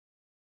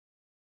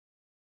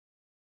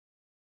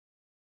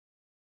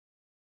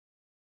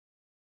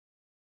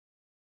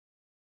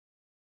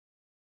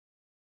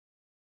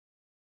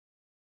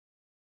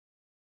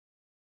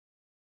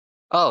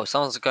Oh,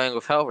 someone's going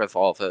with Hell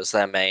Revolver as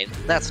their main.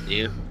 That's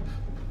new.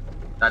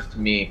 That's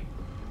me.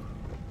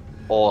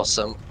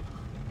 Awesome.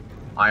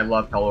 I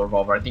love Hell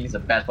Revolver. I think it's the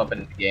best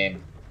weapon in the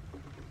game.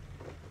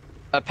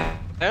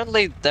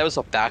 Apparently, there was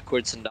a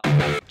backwards and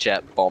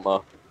jet bomber.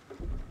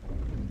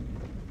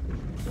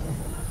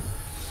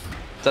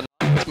 The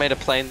Nazis made a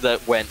plane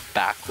that went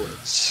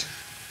backwards.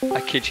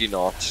 I kid you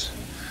not.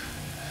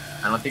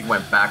 I don't think it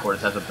went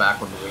backwards. It has a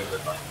backward wing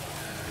that's like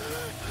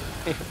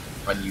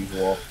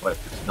unusual, but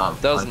it's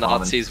not. Those uncommon.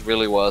 Nazis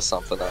really were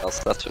something else,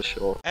 that's for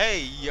sure.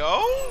 Hey,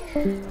 yo!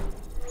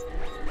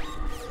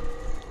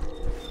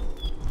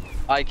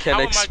 I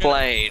can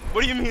explain.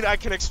 What do you mean I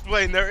can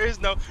explain? There is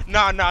no...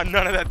 Nah, none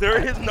of that.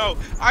 There is no...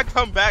 I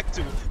come back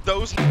to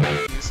those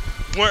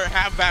weren't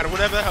half bad or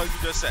whatever the hell you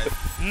just said.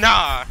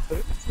 Nah.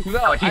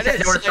 No, he said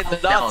there was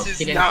something else.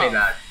 He didn't say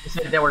that. He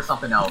said there was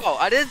something else. No,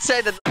 I didn't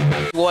say that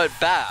they weren't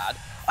bad.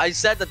 I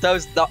said that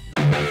those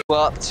were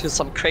up to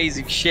some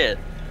crazy shit.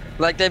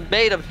 Like they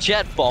made a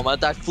jet bomber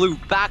that flew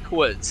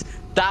backwards.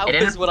 That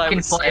was what I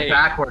was saying.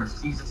 Backwards,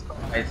 Jesus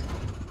Christ.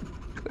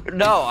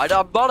 No,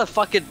 I'm not a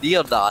fucking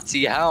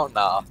neo-Nazi. Hell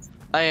nah.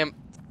 I am.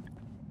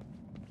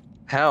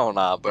 Hell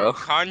nah, bro.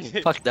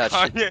 Kanye. Fuck that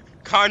shit.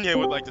 Kanye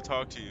would like to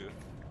talk to you.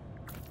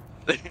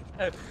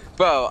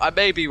 Bro, I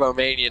may be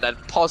Romanian and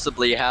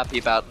possibly happy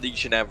about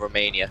Legionnaire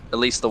Romania. At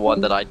least the one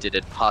that I did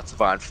in Hearts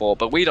of Iron 4,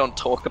 but we don't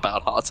talk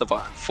about Hearts of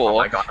Iron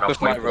 4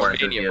 with my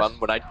Romania run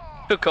when I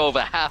took over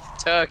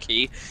half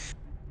Turkey.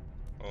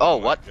 Oh,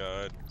 what?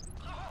 God.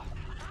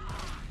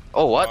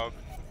 Oh, what?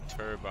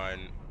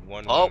 Turbine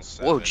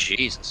 117. Oh, whoa,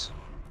 Jesus.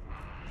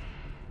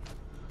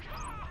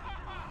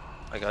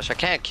 Oh my gosh, I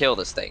can't kill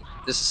this thing.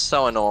 This is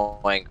so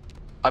annoying.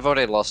 I've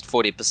already lost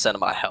 40% of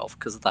my health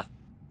because of that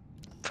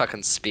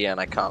fucking spear and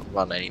I can't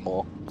run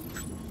anymore.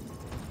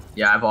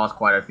 Yeah, I've lost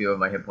quite a few of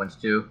my hit points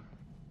too.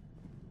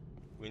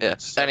 Yeah,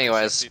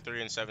 anyways,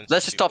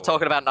 let's just stop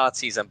talking about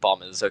Nazis and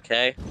bombers,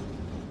 okay?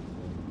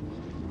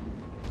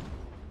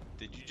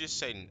 Did you just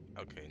say...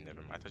 Okay,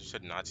 never mind. I thought you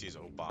said Nazis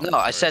or bombers. No,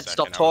 I said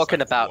stop talking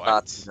like, about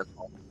Nazis and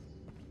bombers.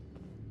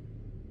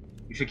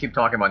 You should keep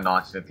talking about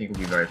Nazis, I think it would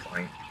be very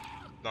funny.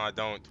 No, I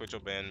don't. Twitch will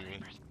ban me.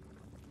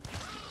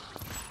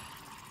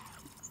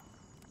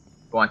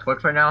 Go on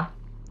Twitch right now?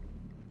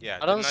 Yeah.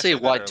 I don't see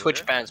why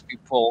Twitch bans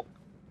people.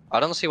 I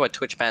don't see why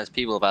Twitch bans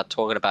people about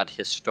talking about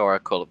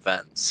historical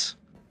events.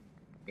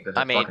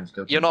 I mean,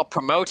 you're not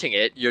promoting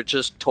it, you're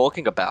just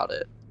talking about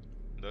it.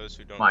 Those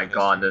who don't My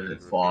god, there's a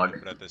fog.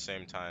 But at the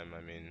same time,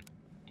 I mean,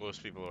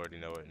 most people already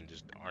know it and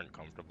just aren't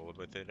comfortable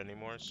with it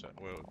anymore, so,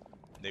 well,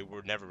 they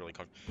were never really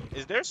comfortable.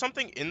 Is there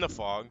something in the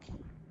fog?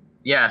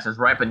 Yes, it's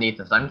right beneath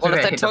us. I'm just well,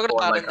 gonna if they're hit talking the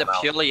about like it in a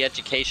purely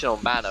educational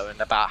manner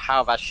and about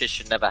how that shit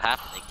should never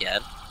happen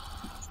again,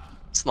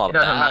 it's not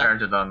bad. It doesn't matter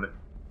to them.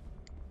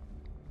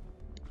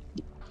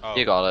 Oh,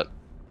 you got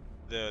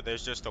it.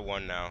 There's just the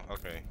one now,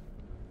 okay.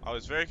 I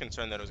was very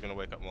concerned that it was going to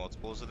wake up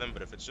multiples of them,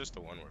 but if it's just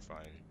the one, we're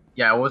fine.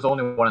 Yeah, it was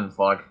only one in the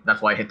fog.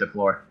 That's why I hit the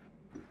floor.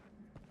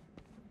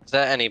 Is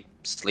there any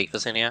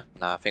sleepers in here?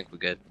 No, I think we're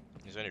good.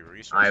 Is there any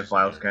resources? I have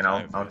file scan,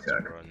 I'll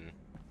check.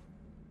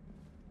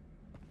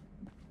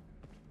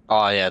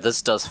 Oh yeah,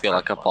 this does feel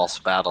like a boss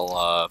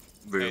battle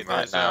room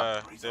right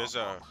now. There's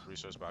a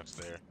resource box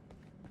there.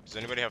 Does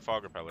anybody have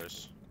fog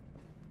repellers?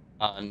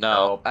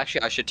 No.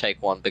 Actually, I should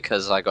take one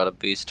because I got a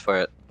boost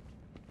for it.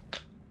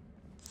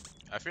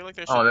 I feel like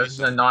there should this is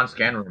a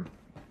non-scan room.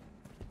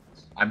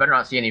 I better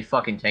not see any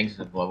fucking tanks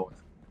at this level.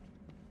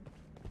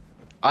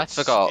 I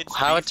forgot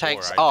how a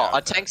tank's. Oh,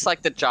 a tank's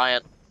like the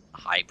giant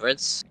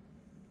hybrids.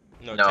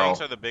 No,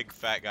 tanks are the big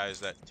fat guys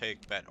that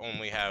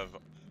only have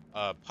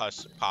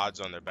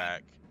pods on their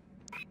back.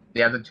 They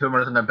have the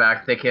tumors on their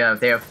back. They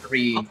have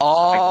 3.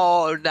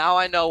 Oh, now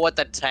I know what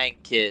the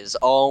tank is.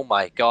 Oh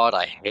my god,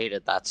 I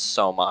hated that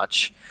so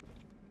much.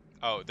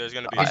 Oh, there's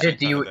gonna be.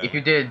 If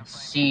you did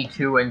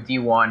C2 and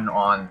D1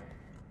 on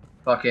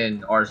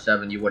fucking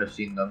R7, you would have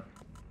seen them.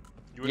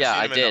 Yeah,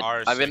 I did.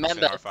 I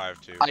remember.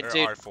 R5 too. I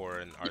did.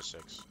 R4 and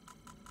R6.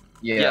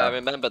 Yeah, I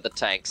remember the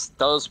tanks.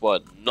 Those were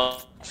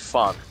not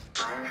fun.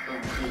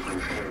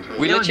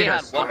 We literally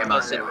had one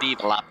person be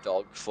the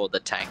lapdog for the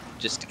tank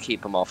just to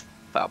keep him off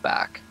our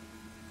back.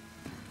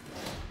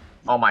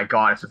 Oh my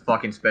god, it's the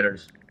fucking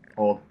spitters.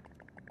 Hold.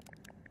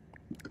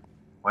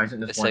 Why isn't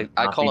this one?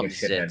 I call them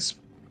zits.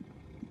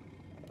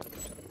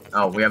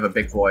 Oh, we have a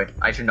big boy.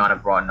 I should not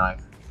have brought a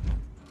knife.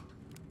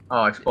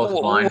 Oh, explosive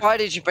line. Why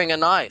did you bring a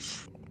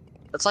knife?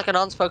 That's like an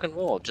unspoken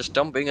rule. Just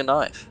don't bring a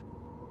knife.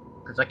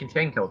 Because I can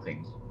chain kill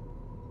things.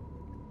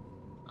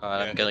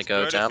 Alright, I'm gonna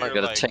go down. I'm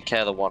gonna take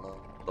care of the one on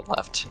the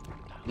left.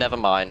 Never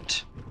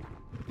mind.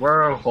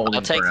 We're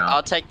holding for now.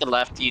 I'll take the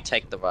left, you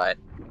take the right.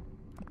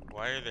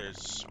 Why are there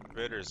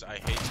spitters? I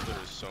hate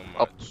spitters so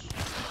much.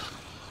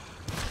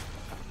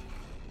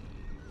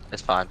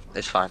 It's fine.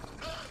 It's fine.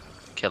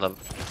 Kill him.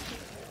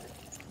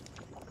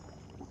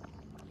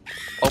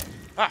 Oh.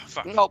 Ah,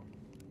 fuck. Nope.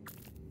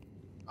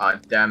 Ah,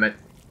 damn it.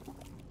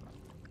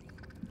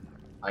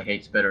 I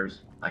hate spitters.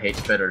 I hate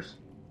spitters.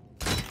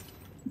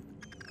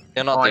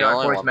 You're not the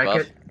only one, make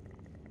it.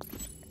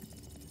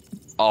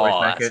 Oh,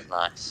 Where's that's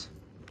nice.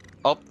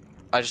 Oh,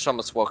 I just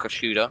almost woke a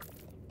shooter.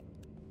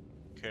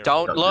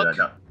 Careful. Don't look.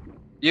 Do that, no.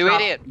 You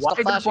Stop. idiot. Why Stop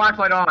is the flashing.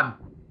 flashlight on?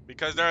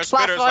 Because there are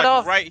Flashlight spitters like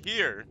off. right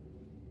here.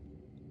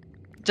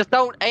 Just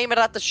don't aim it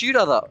at the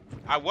shooter, though.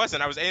 I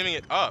wasn't. I was aiming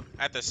it up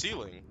at the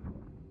ceiling.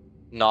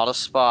 Not a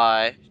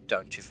spy.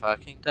 Don't you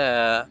fucking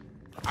dare.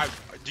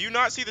 Do you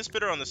not see the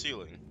spitter on the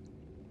ceiling?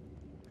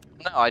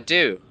 No, I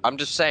do. I'm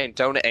just saying,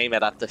 don't aim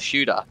it at the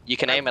shooter. You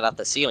can aim it at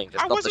the ceiling,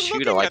 just I not the wasn't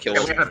shooter looking like at you the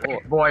was We have a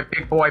before.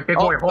 big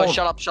boy, hold. Oh,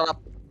 shut up, shut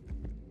up.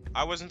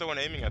 I wasn't the one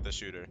aiming at the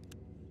shooter.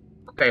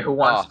 Okay, who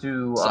wants Oh,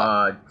 to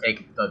sorry.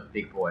 take the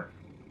big boy?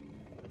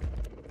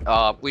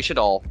 We should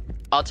all.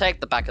 I'll take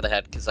the back of the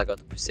head because I got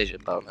the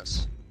precision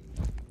bonus.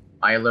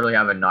 I literally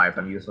have a knife.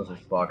 I'm useless as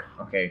fuck.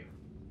 Okay.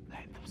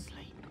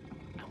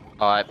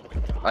 Alright.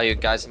 Are you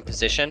guys in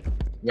position?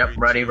 Yep,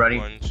 3, ready, 2, ready.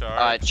 1, charge.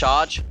 Alright,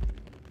 charge.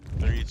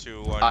 3,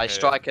 2, 1. I hit.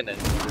 strike it in.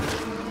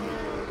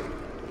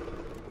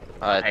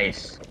 Alright.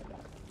 Nice.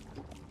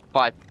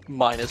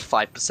 Minus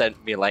 5%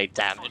 melee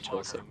damage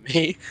also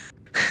me.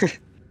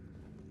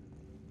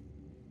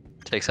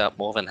 Takes out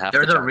more than half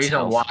There's the a junk's reason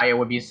health. why it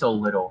would be so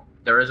little.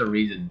 There is a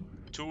reason.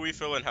 2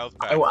 refill and health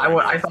pack.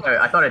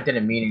 I thought it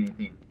didn't mean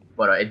anything,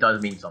 but it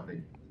does mean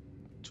something.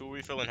 2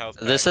 refill and health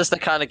pack. This is the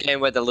kind of game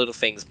where the little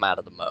things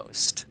matter the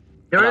most.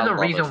 There And is I a love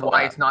it reason for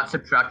why that. it's not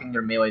subtracting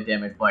their melee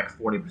damage by like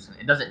 40%.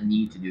 It doesn't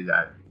need to do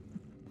that.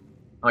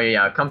 Oh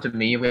yeah, come to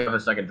me. We have a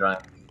second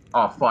giant.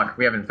 Oh fuck,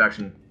 we have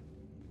infection.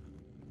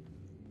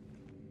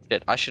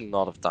 Shit, I should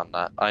not have done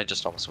that. I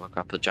just almost woke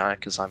up the giant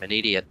because I'm an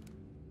idiot.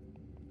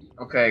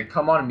 Okay,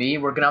 come on me.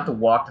 We're gonna have to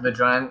walk to the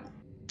giant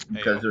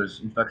because Ayo. there's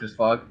infectious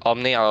fog.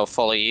 Omni, I will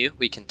follow you.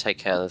 We can take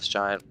care of this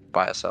giant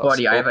by ourselves.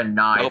 Buddy, I Oh, have a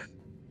knife. nope.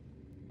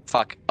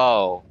 Fuck.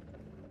 Oh.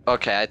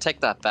 Okay, I take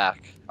that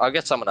back. I'll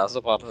get someone else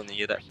above than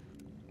you there.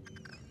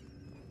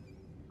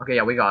 Okay,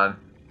 yeah, we got him.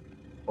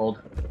 Hold.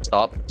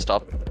 Stop.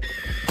 Stop.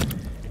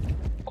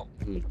 Oh,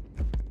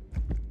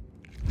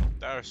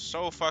 They're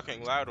so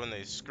fucking loud when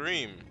they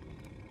scream.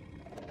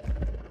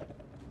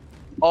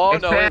 Oh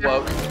It's no, it bad.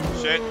 woke.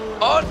 Shit.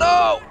 Oh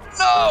no!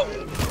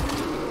 No!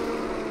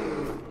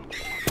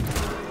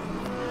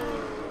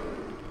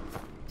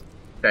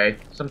 Okay,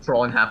 some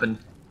trolling happened.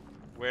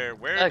 Where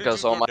There did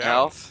goes you all go my down?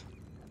 health.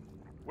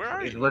 Where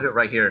are He's you? literally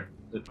right here.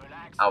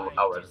 I'll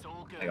res.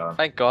 Hang on.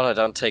 Thank God I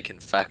don't take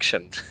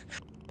infection.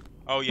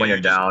 Oh yeah, When you're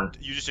you down.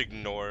 You just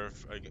ignore.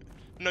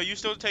 No, you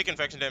still take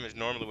infection damage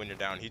normally when you're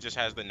down. He just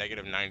has the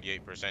negative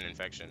 98%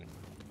 infection.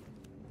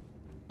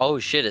 Oh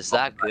shit, is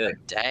that good?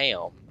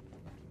 Damn.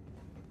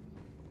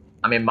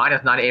 I mean,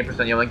 minus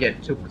 98%, you only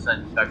get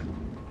 2%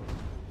 infection.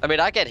 I mean,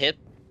 I get hit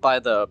by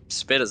the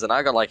spitters and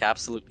I got like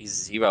absolutely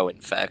zero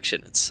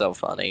infection. It's so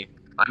funny.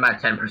 I'm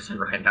at 10%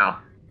 right now.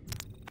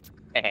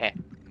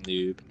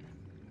 Noob.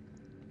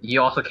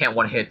 You also can't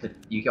one hit.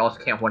 You also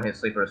can't one hit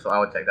sleeper, so I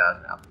would take that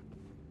as now.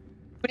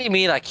 What do you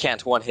mean I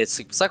can't one-hit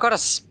sleepers? I got a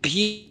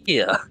spear.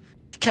 You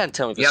can't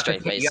tell me You the have to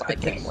straight take. face You have I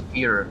to take can't.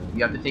 spear.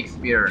 You have to take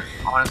spear.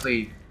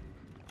 Honestly,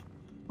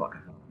 fuck.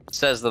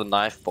 Says the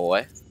knife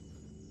boy.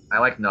 I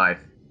like knife.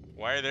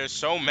 Why are there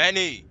so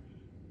many?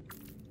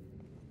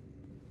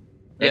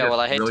 They Yeah, just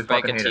well, I hate really to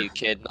break fucking it to hate you, us.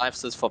 kid.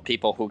 Knives is for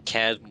people who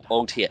can't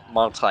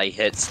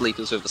multi-hit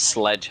sleepers with a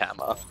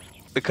sledgehammer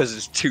because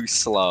it's too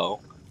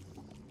slow.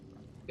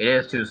 It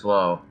is too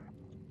slow.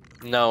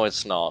 No,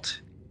 it's not.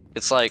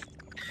 It's like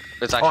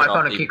it's Oh, actually I not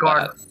found a even key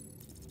card. bad.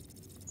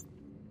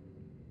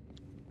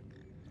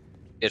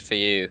 Good for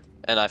you.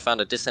 And I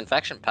found a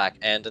disinfection pack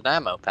and an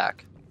ammo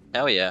pack.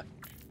 Hell yeah.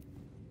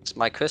 It's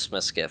my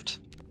Christmas gift.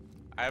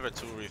 I have a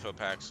 2 refill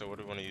pack, so what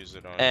do we want to use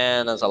it on?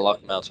 And there's a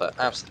lock melter.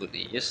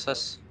 Absolutely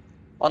useless.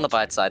 On the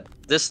bright side,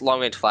 this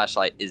long-range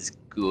flashlight is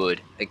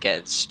good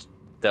against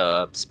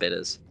the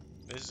spitters.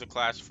 This is a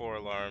class 4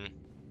 alarm.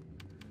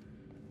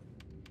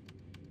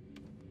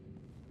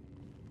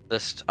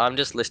 I'm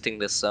just listing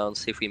this zone,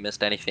 see if we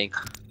missed anything.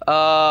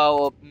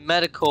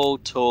 Medical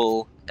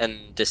tool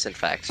and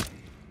disinfect.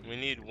 We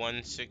need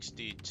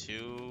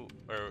 162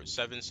 or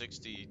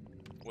 760.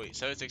 Wait,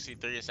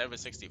 763 or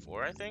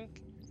 764, I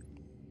think.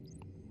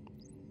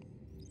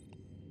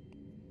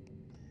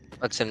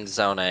 What's in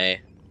zone A?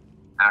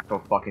 Actual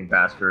fucking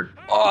bastard.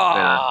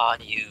 Oh,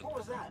 you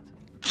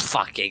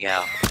fucking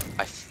hell.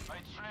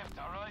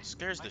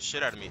 Scares the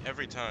shit out of me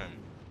every time.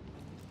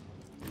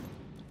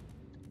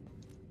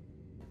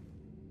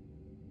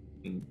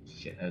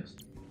 Shitheads.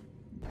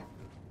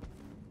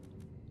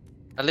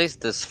 At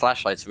least this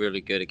flashlight's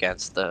really good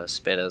against the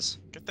spitters.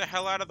 Get the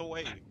hell out of the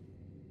way.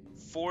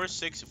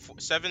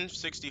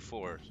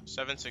 764.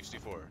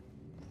 764.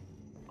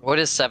 What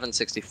is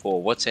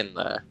 764? What's in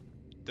there?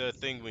 The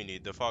thing we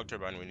need, the fog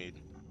turbine we need.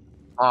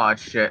 Oh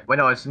shit. Wait,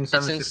 no, it's in It's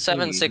in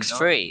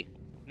 763.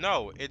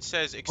 No, it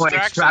says Oh, extraction,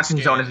 extraction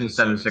zone scan is in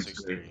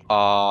 763.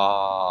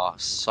 Oh,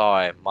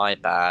 sorry, my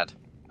bad.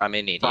 I'm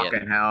an idiot.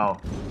 Fucking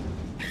hell.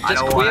 I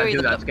Just don't want to query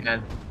do the- that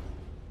scan.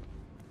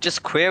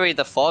 Just query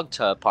the fog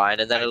turbine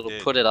and then I it'll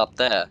did. put it up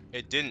there.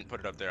 It didn't put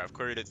it up there. I've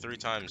queried it 3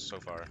 times so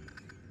far.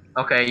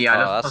 Okay,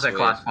 yeah, Oh, this was that's at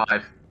class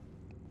 5.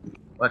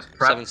 Let's prep.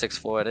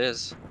 764 it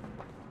is.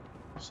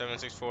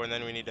 764, and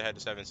then we need to head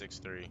to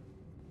 763.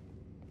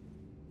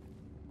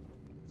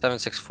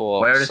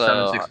 764. Where is so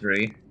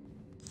 763?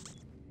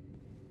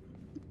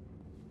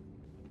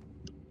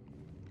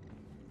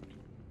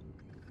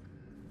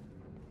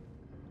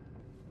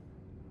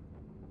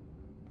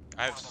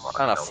 I'm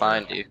trying to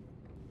find you.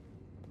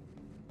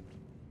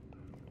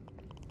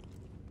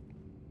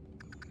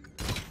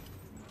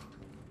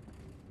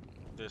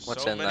 There's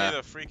What's so in many there?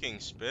 of the freaking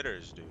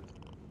spitters, dude.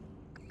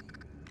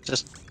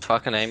 Just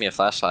fucking aim your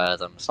flashlight at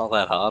them. It's not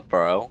that hard,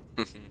 bro.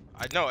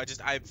 I know.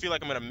 I feel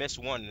like I'm gonna miss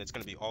one, and it's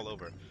gonna be all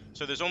over.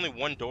 So there's only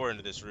one door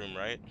into this room,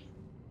 right?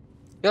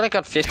 You only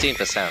got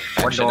 15%.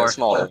 One Actually, door. it's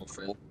not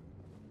awful.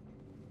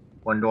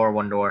 One door,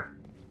 one door.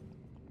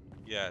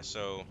 Yeah.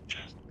 So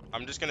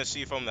I'm just gonna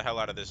C-foam the hell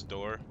out of this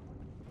door.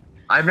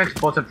 I have an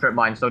explosive trip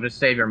mine, so just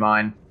save your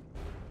mine.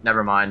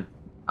 Never mind.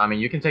 I mean,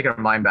 you can take your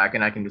mine back,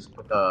 and I can just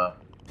put the...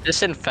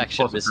 This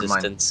infection Explosive trip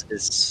mine. resistance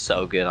is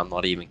so good. I'm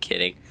not even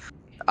kidding.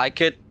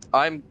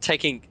 I'm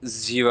taking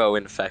 0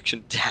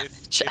 infection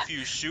damage. If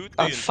you shoot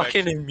the I'm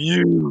fucking infection,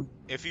 immune.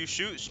 if you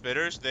shoot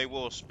spitters, they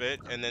will spit,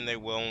 and then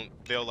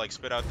they'll like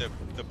spit out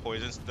the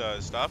poisons, the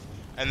stuff,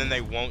 and then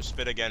they won't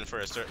spit again for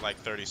a certain like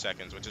 30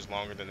 seconds, which is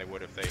longer than they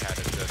would if they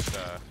hadn't just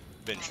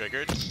been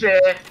triggered.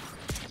 Shit!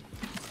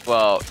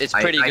 Well, it's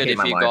pretty I good hate if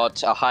my you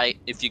life.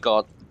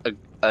 got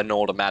an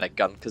automatic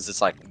gun, because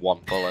it's like 1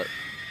 bullet.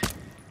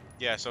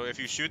 Yeah, so if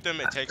you shoot them,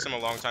 it takes them a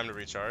long time to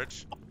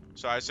recharge.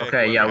 So I say.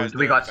 Okay, whoever yeah, has do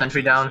we the got sentry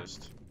infection down?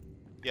 resist-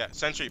 Yeah,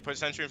 sentry. Put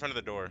sentry in front of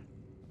the door.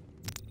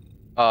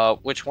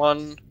 Which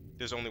one?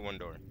 There's only one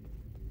door.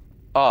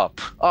 Oh,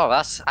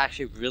 that's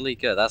actually really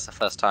good. That's the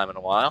first time in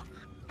a while.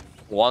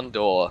 1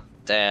 door.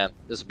 Damn,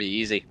 this will be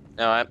easy.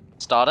 Alright,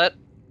 start it.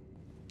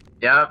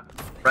 Yep.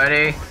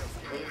 Ready?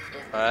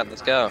 Alright,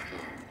 let's go.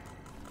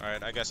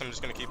 Alright, I guess I'm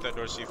just gonna keep that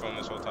door C-foam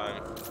this whole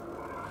time.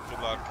 Good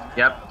luck.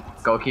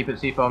 Yep. Go keep it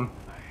seafoam.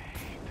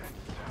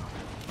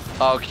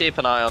 I'll keep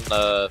an eye on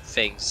the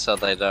things so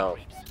they don't,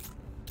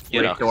 you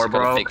Wait, know, 'cause door you've got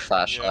a broke? big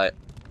flashlight.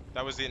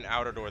 That was the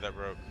outer door that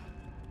broke.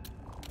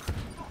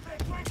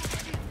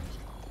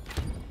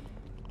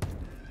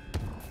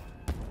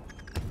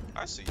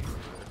 I see you.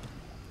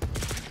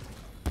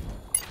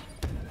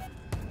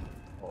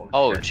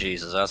 Oh, shit.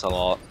 Jesus, that's a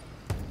lot.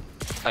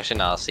 Actually,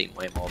 no, I've seen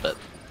way more, but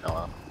oh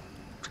well.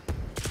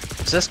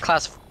 Is this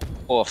class 4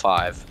 or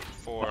 5?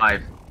 4.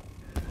 5.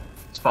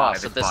 It's Oh, 5.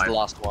 so It's this is 5. the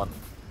last one.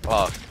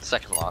 Oh,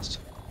 second last.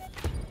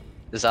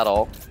 Is that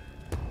all?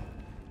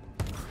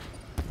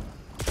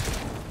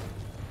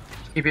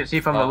 Keep it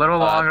seafoam Oh, a little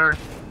longer.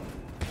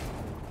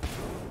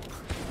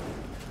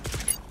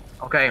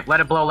 Okay, let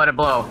it blow, let it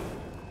blow.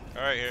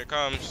 Alright, here it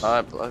comes.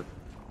 Alright, blow.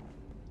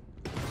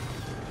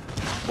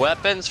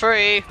 Weapons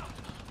free!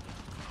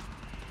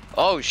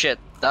 Oh shit,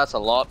 that's a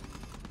lot.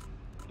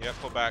 Yep,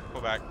 pull back,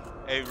 pull back.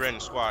 Hey, Rin,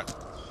 squat.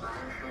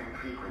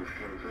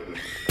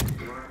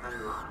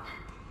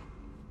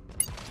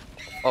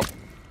 Oh.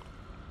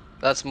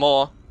 That's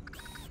more.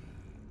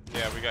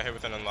 Yeah, we got hit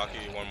with an unlucky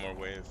one more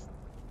wave.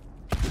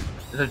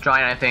 There's a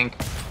giant, I think.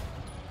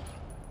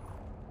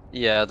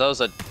 Yeah,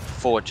 those are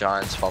 4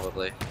 giants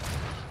probably.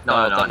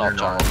 No, they're not normal.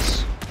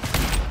 giants.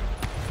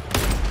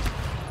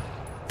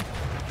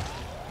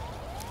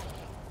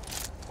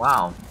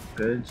 Wow,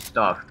 good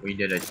stuff. We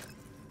did it.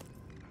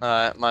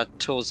 Alright, my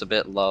tool's a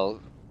bit low.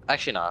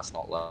 Actually, no, it's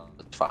not low.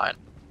 It's fine.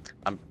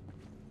 I'm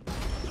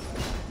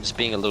just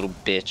being a little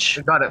bitch.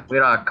 We got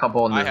a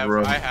couple in this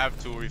room. I have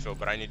tool refill,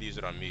 but I need to use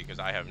it on me because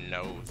I have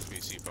no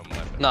PC from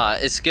left. Nah,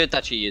 it's good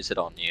that you use it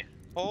on you.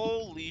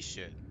 Holy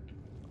shit.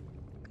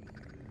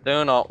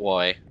 Do not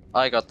worry.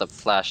 I got the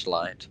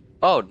flashlight.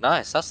 Oh,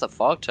 nice. That's the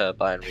fog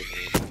turbine we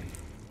need.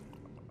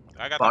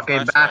 I got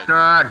Fucking the flashlight.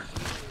 bastard!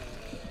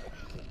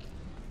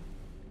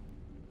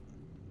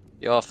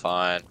 You're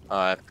fine.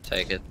 Alright,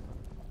 take it.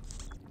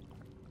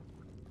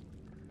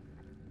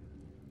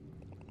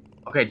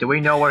 Okay, do we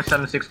know where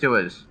 762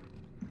 is?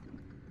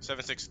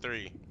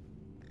 763.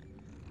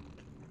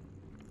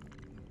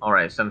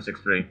 Alright,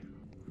 763.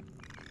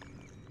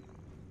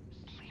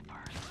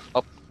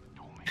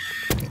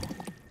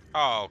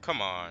 Oh,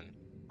 come on.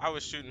 I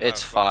was shooting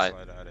It's a fine.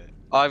 flashlight at it.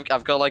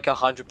 I've got like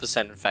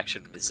 100%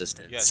 infection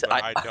resistance. Yes, but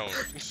I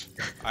don't.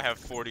 I have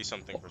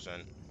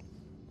 40-something%.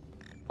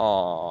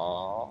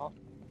 Aww.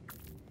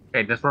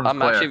 Okay, this room's I'm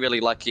clear. actually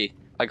really lucky.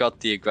 I got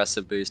the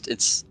aggressive boost.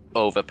 It's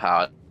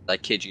overpowered. I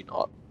kid you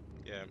not.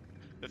 Yeah.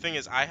 The thing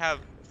is, I have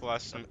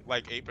plus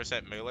like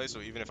 8% melee,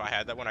 so even if I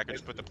had that one, I could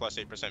just put the plus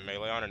 8%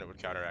 melee on and it would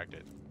counteract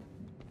it.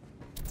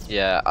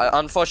 Yeah,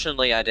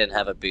 unfortunately I didn't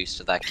have a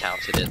booster that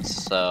counted it,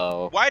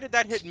 so... Why did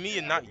that hit me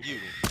and not you?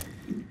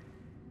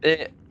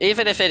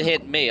 Even if it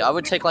hit me, I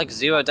would take like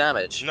 0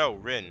 damage. No,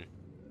 Rin.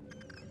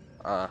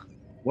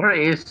 Where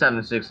is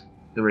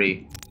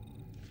 763?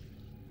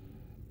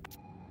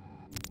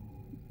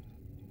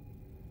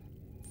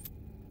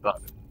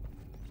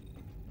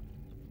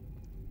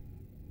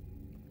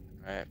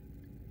 Alright.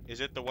 Is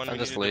it the one I'm we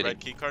just needed the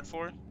waiting. red keycard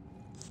for?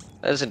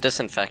 There's a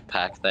disinfect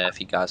pack there if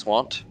you guys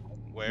want.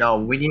 Where? No,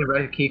 we need a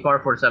red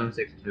keycard for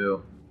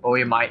 762. But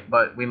we might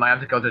have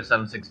to go to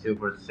 762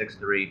 for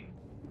 63.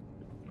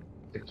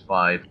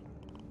 6-5.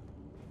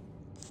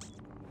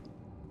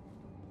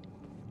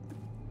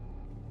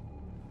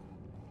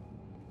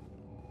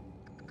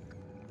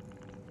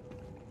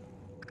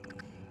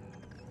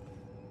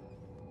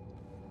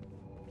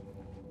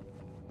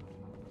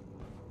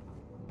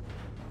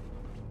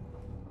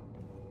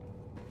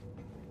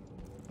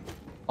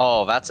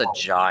 Oh, that's a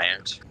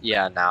giant.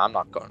 Yeah, nah, I'm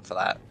not going for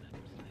that.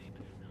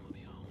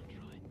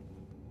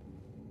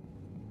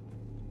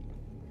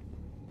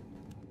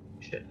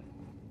 Shit.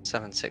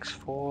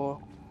 764.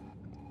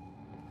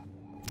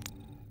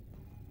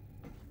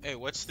 Hey,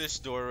 what's this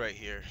door right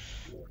here?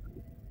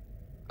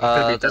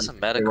 There's a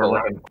medical.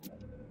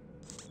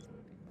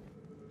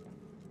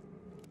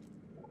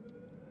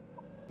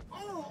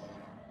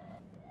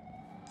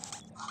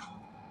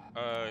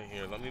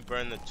 Here, let me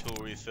burn the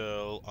tool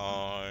refill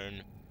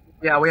on.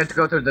 Yeah, we have to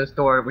go through this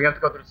door. We have to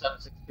go through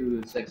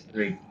 762 to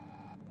 63.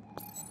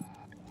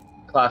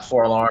 Class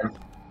 4 alarm.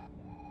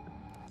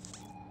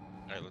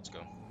 Alright, let's go.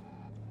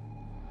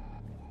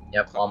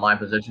 Yep, on my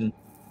position.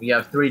 We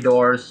have 3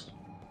 doors.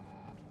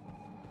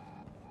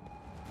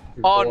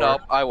 Oh no,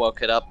 I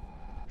woke it up.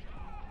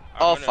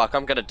 Oh gonna- fuck,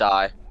 I'm gonna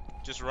die.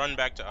 Just run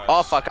back to us.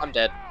 Oh fuck, I'm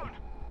dead.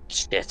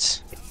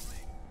 Shit.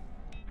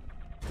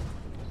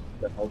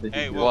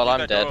 Hey, Well, keep I'm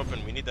that dead. door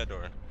open. We need that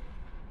door.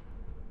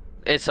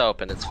 It's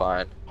open, it's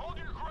fine. We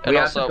And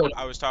have to also, go-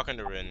 I was talking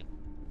to Rin.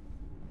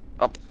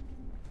 Up.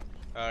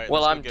 Alright,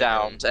 well, let's go I'm get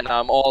downed, him. and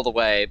I'm all the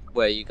way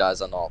where you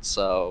guys are not,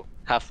 so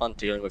have fun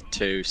dealing with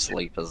 2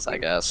 sleepers, I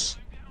guess.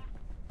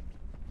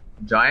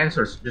 Giants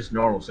or just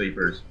normal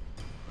sleepers?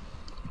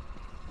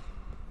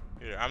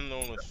 Here, I'm the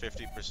one with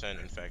 50%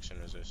 infection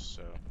resist,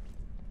 so.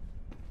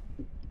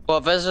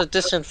 Well, there's a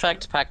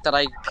disinfect pack that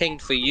I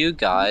pinged for you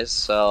guys,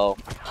 so...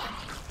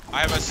 I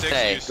have a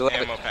 6-use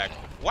whoever- ammo pack.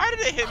 Why did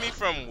it hit me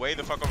from way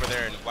the fuck over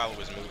there and while it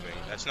was moving?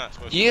 That's not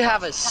supposed to be You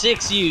have a possible.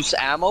 6-use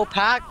ammo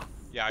pack?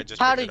 Yeah, I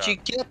just How picked did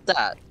it you up. get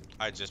that?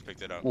 I just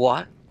picked it up.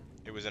 What?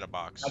 It was in a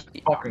box. That's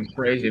fucking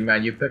crazy,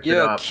 man. You picked it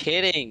You're up.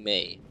 kidding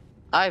me.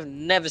 I've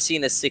never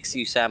seen a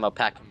 6-use ammo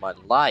pack in my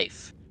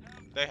life.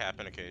 They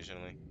happen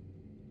occasionally.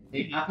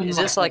 Is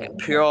this like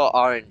pure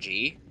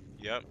RNG?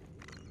 Yep.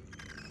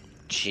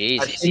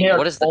 Jesus,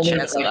 what is the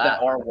chance of that?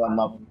 R1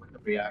 level with the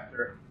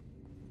reactor.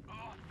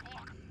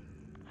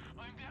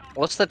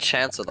 What's the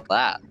chance of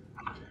that?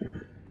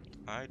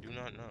 I do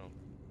not know.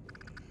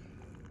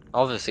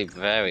 Obviously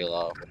very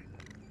low.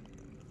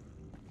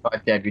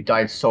 God damn, you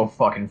died so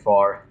fucking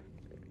far.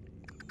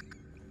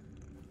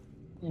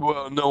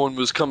 Well, no one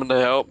was coming to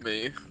help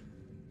me.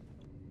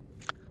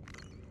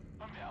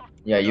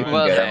 Yeah, you can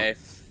Well, get him. hey,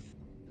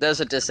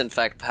 there's a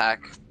disinfect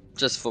pack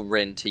just for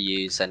Rin to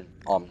use and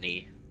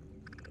Omni.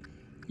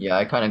 Yeah,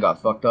 I kind of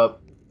got fucked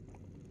up.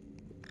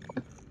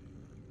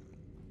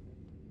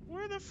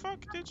 Where the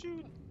fuck did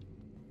you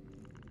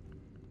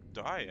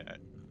die at?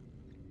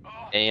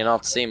 And you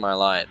not see my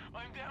light.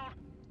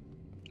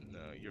 No,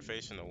 you're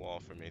facing the wall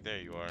for me. There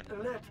you are.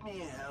 Let me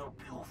help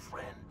you,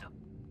 friend.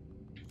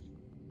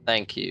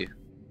 Thank you.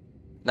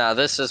 Now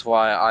this is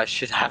why I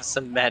should have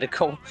some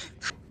medical.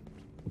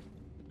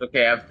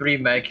 Okay, I have 3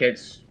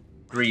 medkits,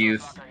 3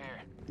 use.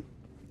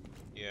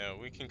 Yeah,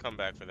 we can come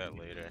back for that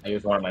later. I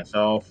use one of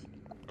myself.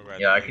 Or rather,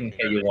 Yeah, I you can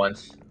hit you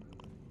once.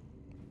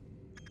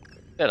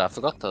 Shit, I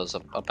forgot those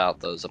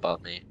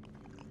about me.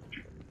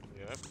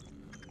 Yep.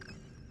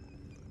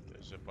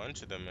 There's a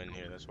bunch of them in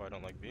here. That's why I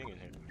don't like being in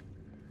here.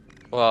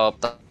 Well,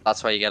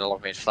 that's why you get a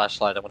long-range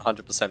flashlight and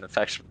 100%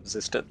 infection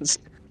resistance.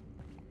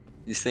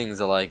 These things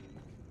are like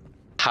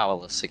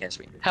powerless against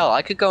me. Hell,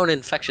 I could go in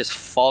infectious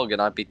fog and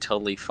I'd be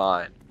totally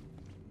fine.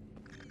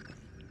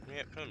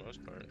 Yeah, for the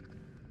most part.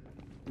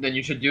 Then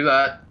you should do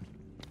that.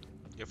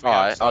 If we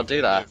Alright, have stuff I'll do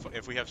in that.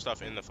 If we have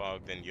stuff in the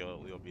fog, then you'll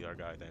be our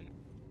guy then.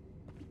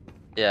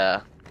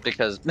 Yeah,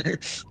 because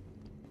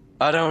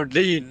I don't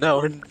need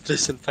no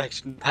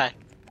disinfection pack.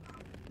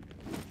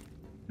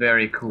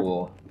 Very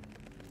cool.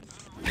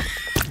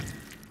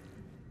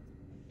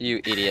 You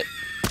idiot.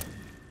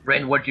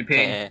 Rin, what'd you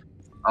ping? Eh.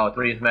 Oh,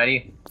 3 is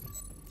Medi.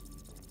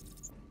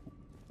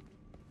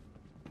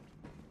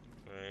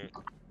 Right.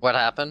 What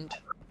happened?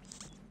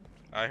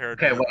 I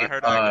heard. Okay, wait, I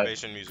heard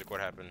activation music. What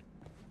happened?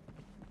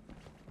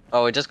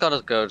 Oh, we just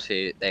gotta go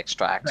to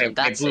extract, Okay, and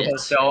that's blue, it. hold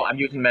still. I'm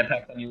using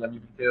medpacks on you. I'm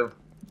using 2.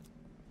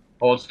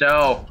 Hold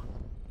still.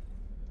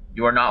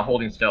 You are not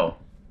holding still.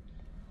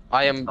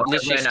 I am Okay,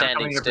 literally Rin, I'm coming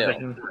standing to your still.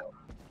 position.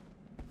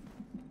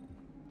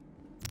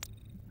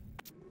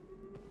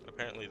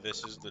 Apparently,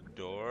 this is the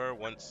door.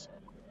 Once.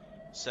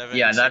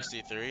 Yeah, that's-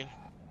 763.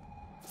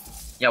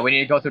 Yeah, we need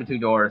to go through 2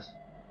 doors.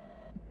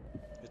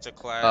 It's a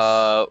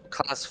class.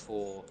 Class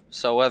 4.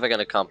 So where they're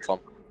gonna come from?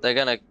 They're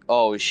gonna.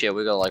 Oh shit,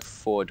 we got like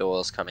 4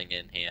 doors coming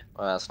in here.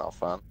 Well, that's not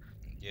fun.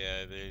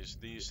 Yeah, there's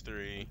these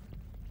 3,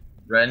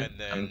 Ren, and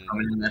then I'm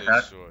coming in that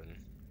this pack. one.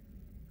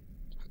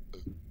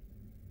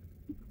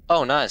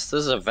 Oh, nice.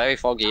 This is a very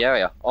foggy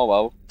area. Oh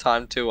well,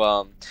 time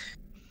to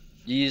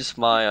use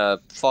my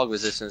fog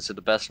resistance to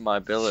the best of my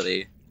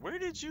ability. Where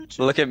did you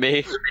two? Look at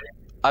me.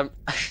 I'm.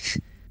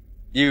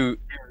 You.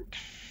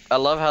 I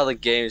love how the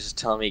game is just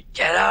telling me,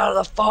 get out of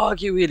the fog,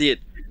 you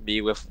idiot!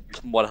 Me with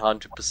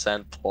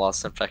 100%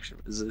 plus infection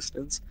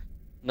resistance.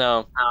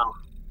 No, Oh.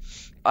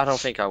 I don't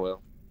think I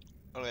will.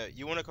 Okay,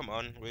 you wanna come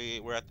on?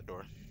 We're at the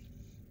door.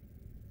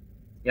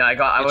 Yeah, I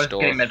Which was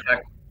door? getting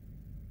infected.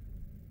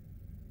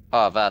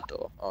 Ah, that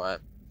door. Alright.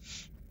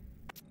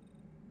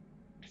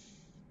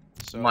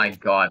 So My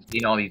god,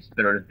 seeing all these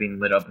spitters being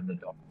lit up in the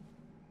door.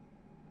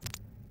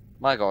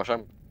 My gosh,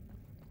 I'm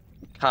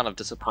kind of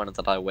disappointed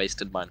that I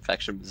wasted my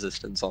infection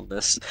resistance on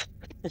this.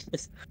 I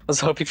was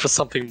hoping for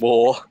something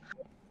more.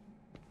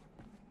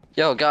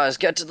 Yo, guys,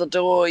 get to the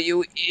door,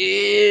 you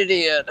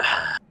idiot!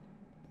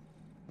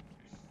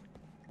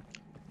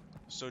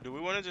 So do we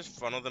want to just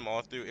funnel them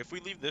all through? If we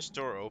leave this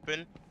door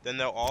open, then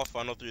they'll all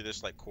funnel through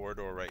this like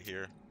corridor right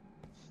here,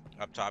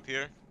 up top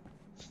here.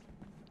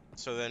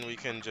 So then we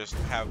can just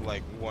have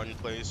like one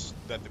place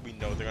that we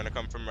know they're gonna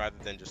come from, rather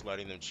than just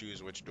letting them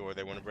choose which door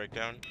they want to break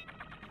down.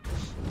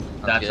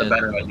 That's a good.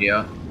 better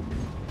idea.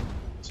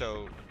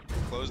 So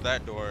close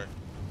that door,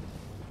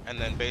 and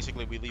then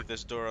basically we leave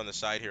this door on the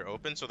side here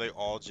open, so they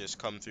all just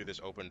come through this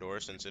open door,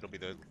 since it'll be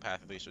the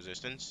path of least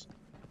resistance.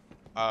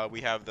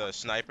 We have the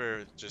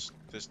sniper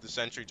the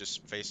sentry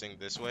just facing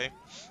this way,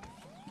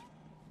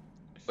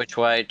 Which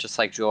way? Just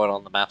like draw it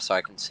on the map so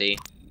I can see.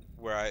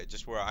 where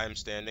I'm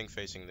standing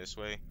facing this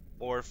way,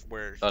 or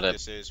where Got it.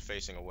 this is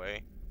facing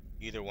away.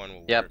 Either one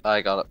will Yep, work.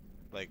 I got it.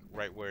 Like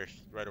right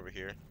over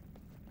here.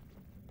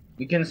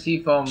 You can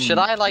see from. Should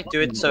I like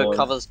do it so it doors.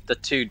 covers the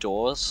two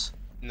doors?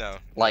 No.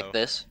 Like no.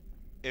 this?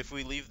 If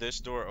we leave this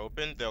door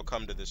open, they'll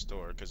come to this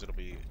door, because it'll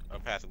be a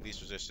path of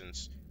least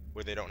resistance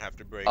where they don't have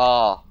to break.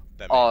 Oh,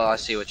 that oh, many I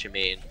doors. see what you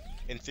mean.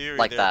 In theory,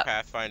 Like their that.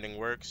 pathfinding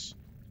works,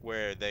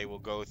 where they will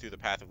go through the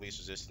path of least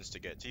resistance to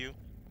get to you.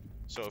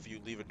 So if you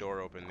leave a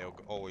door open, they'll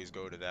always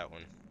go to that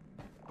one.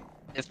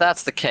 If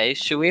that's the case,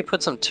 should we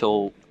put some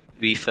tool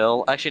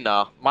refill? Actually,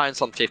 no.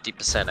 Mine's on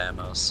 50%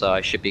 ammo, so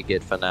I should be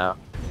good for now.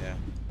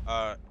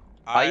 Yeah.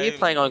 Are you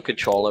playing on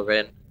controller,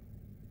 Rin?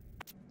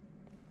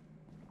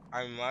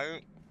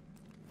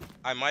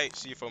 I might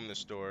see from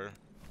this door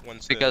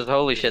once. Because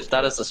holy shit,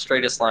 that is the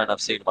straightest line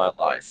I've seen in my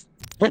life.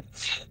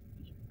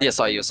 Yes,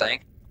 are you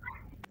saying?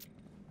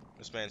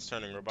 This man's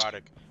turning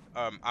robotic.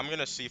 I'm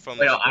gonna see from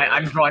Wait, this no, door.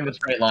 I'm drawing the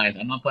straight lines.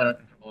 I'm not playing on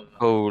controllers.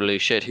 Holy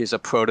shit, he's a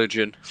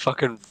protogen.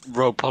 Fucking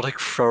robotic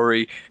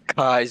furry.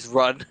 Guys,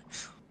 run.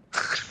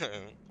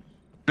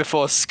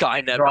 Before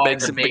Skynet Drawing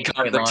makes the him big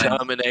become straight the line.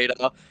 Terminator.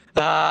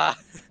 Ah!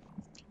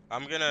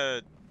 I'm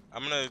gonna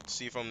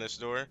see from this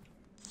door,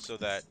 so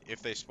that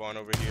if they spawn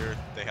over here,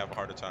 they have a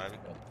harder time.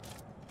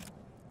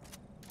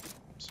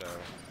 So,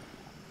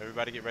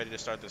 everybody get ready to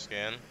start the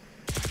scan.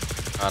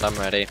 Alright, I'm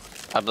ready.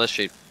 I've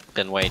literally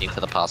been waiting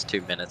for the past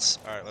 2 minutes.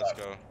 Alright, let's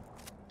go.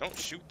 Don't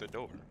shoot the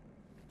door.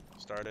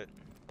 Start it.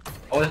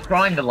 I was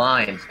drawing the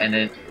lines, and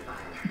it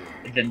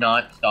did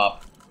not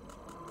stop.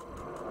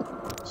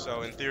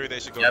 So, in theory, they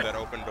should go Yep. to that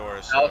open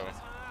door, so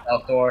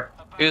South door.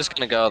 Who's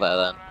gonna go there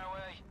then?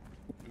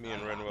 me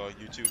and Renwell,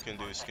 you two can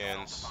do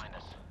scans.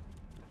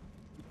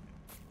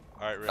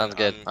 Alright, Ren, Sounds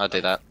good, I'll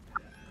do that.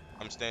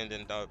 I'm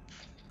standing up.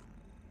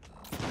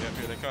 Yep,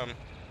 here they come.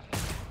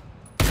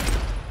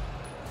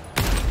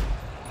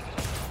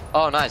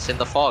 Oh nice, in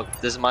the fog.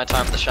 This is my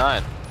time to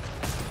shine.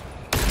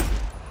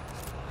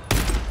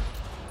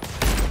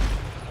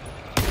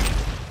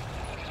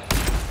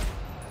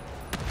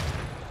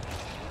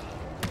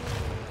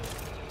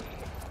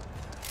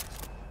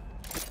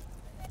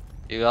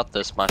 You got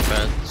this, my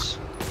friends.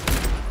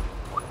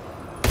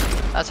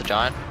 That's a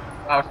giant.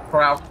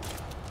 Crouch.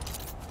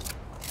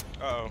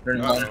 Uh-oh.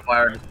 There's Uh-oh. one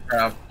fire.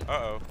 Crouch.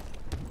 Uh-oh.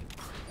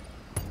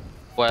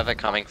 Where they're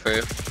coming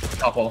through.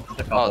 Couple. It's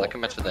a couple. Oh, they're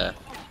coming through there.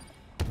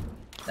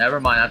 Never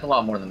mind. That's a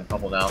lot more than a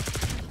couple now.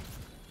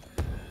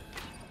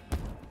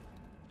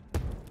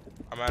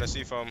 I'm out of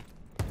seafoam.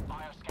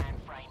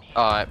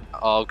 Alright,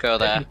 I'll go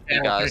there.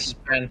 You guys.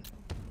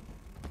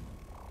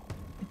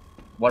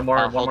 One more.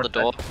 I'll one hold more. the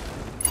door.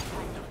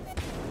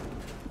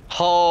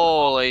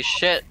 Holy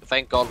shit!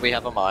 Thank God we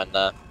have a mine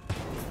there.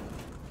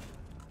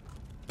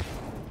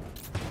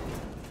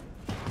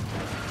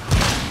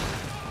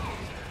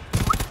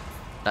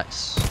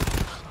 Nice.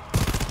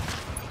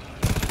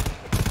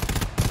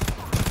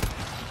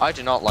 I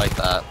do not like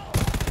that.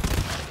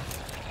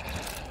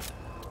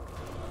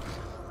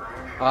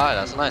 Alright,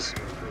 that's nice.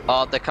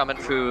 Oh, they're coming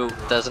through.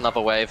 There's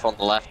another wave on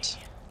the left.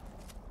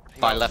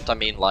 By left, I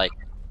mean like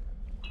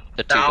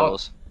the two Down.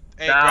 doors.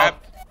 Hey, Down. grab.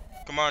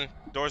 Come on.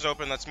 Doors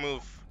open. Let's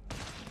move.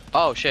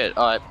 Oh shit!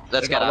 Alright,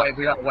 let's get out.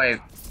 We got a wave.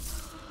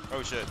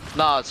 Oh, shit.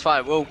 No, it's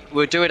fine. We'll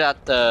do it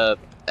at the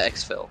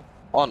exfil.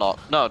 Or not.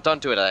 No,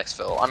 don't do it at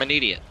exfil. I'm an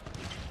idiot.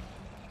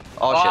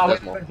 Oh shit,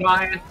 there's more.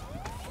 Giant.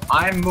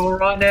 I'm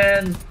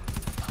running.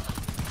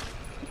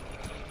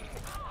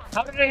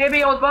 How did it hit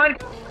me? I was blind.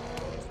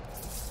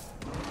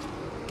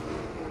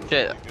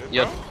 Shit, good,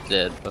 you're bro?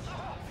 dead. But...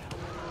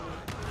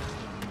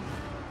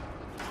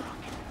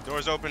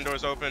 Doors open.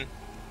 Doors open.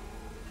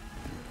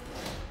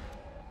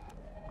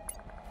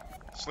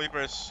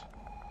 Sleepers.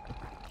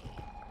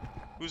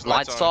 Who's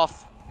lights Lights on?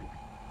 off.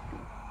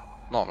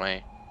 Not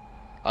me.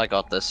 I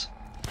got this.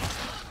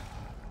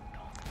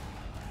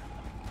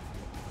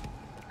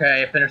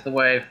 Okay, finish the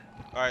wave.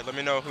 Alright, let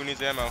me know who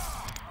needs ammo.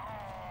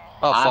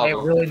 Oh, I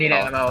fuck. really need Oh.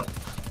 ammo.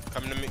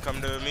 Come to me,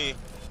 come to me.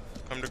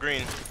 Come to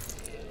green.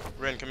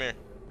 Rin, come here.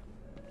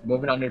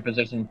 Moving on to your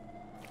position.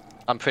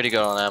 I'm pretty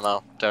good on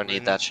ammo. Don't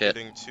need that Rin's shit.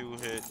 getting 2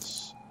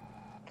 hits.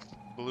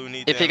 Blue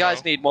needs If ammo. you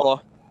guys need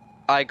more,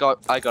 I got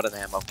an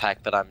ammo pack,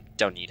 but I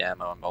don't need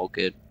ammo. I'm all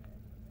good.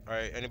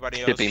 Alright, anybody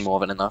Should else? be more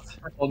than enough.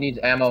 Purple needs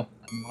ammo.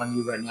 I'm on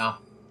you right now.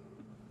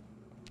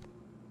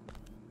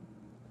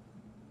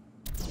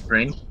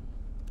 Green?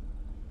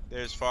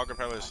 There's fog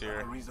repellers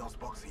here. Resource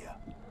box here.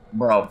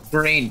 Bro,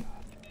 green.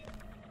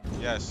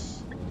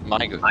 Yes.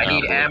 My good. I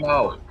need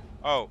ammo.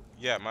 Oh,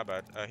 yeah, my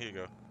bad. Here you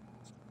go.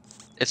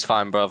 It's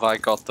fine, bruv. I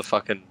got the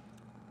fucking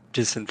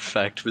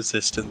disinfect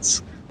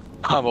resistance.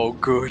 I'm all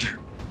good.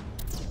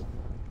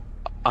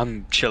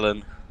 I'm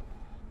chilling.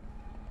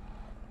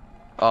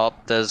 Oh,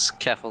 there's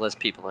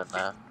people in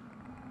there.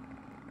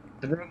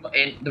 The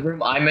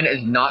room I'm in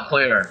is not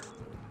clear.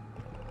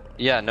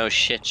 Yeah, no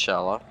shit,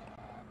 Sherlock.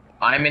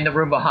 I'm in the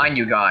room behind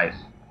you guys.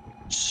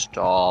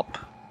 Stop.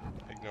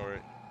 Ignore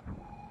it.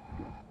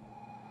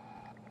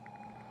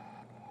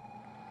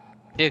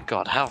 Dear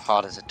God, how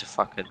hard is it to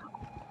fucking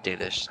do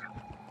this?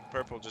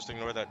 Purple, just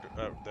ignore that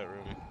that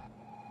room.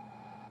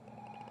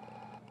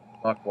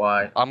 Fuck,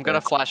 why? I'm gonna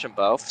flash them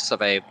both so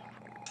they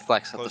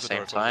flex at the Close the same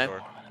door, time.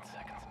 close the door.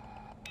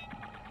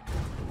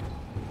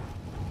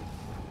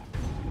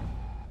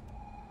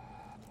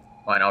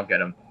 Fine, I'll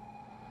get him.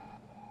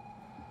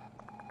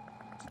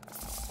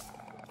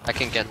 I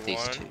can get these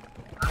One. two.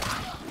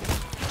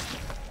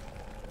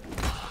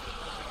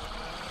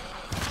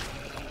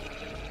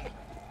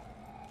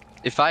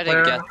 If I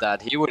didn't Where? get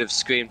that, he would have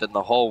screamed and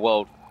the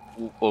whole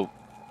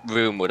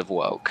room would have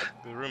woke.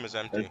 The room is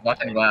empty. There's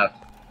nothing left.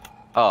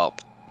 Oh.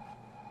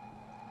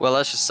 Well,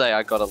 let's just say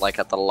I got it like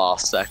at the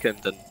last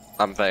second, and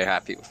I'm very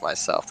happy with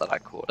myself that I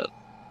caught it.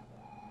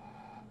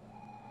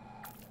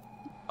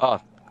 Oh,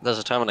 there's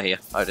a terminal here.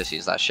 I'll just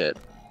use that shit.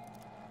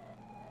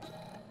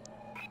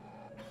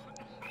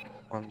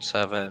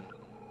 17...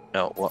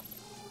 No, what?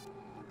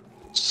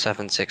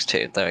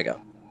 762. There we go.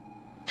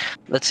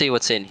 Let's see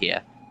what's in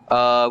here.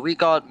 We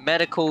got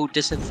medical,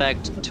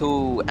 disinfect,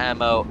 tool,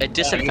 ammo, a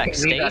disinfect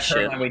You can leave that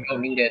station. turbine, we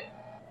don't need it.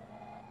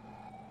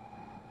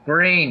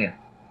 Green.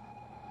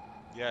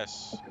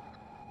 Yes.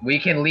 We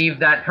can leave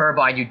that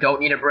turbine. You don't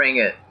need to bring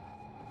it.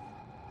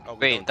 Oh, we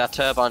Green, don't- that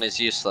turbine is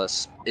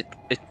useless. It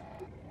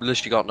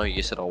literally got no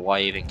use at all. Why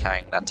even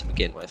carrying that to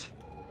begin with?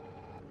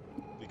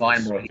 because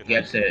Fine, bro. we He can-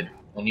 gets it.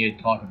 We'll need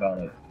to talk about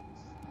it.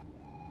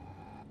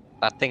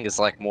 That thing is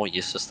like more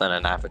useless than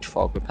an average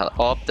fog repeller.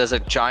 Oh, there's a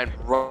giant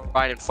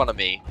right in front of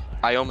me.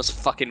 I almost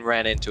fucking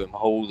ran into him.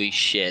 Holy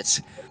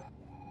shit.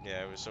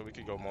 Yeah, so we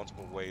could go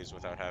multiple ways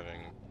without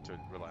having to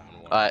rely on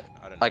one. Alright,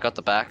 I don't know. I got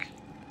the back.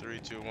 3,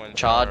 2, 1.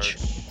 Charge.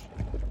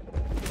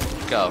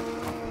 Go.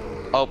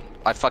 Oh,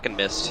 I fucking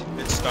missed.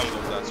 It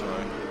stumbled, that's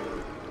why.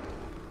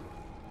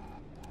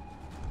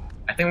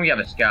 I think we have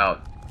a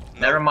scout. No,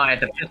 Never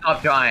mind. It's a pissed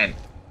off giant.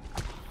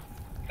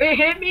 It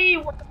hit me.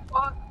 What the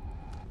fuck?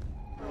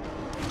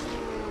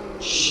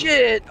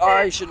 Shit!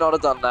 I should not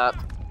have done that.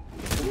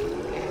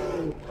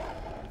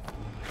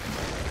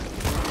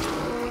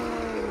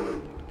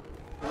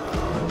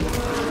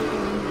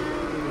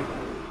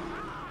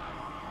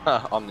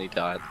 Huh, Omni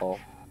died, lol.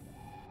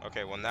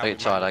 Okay, well now Wait, we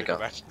might sorry, need I to go got-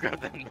 back and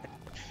grab that med.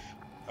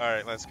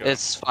 Alright, let's go.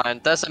 It's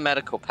fine. There's a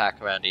medical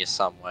pack around here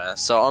somewhere.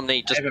 So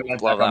Omni, just I have a med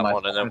blow pack on that my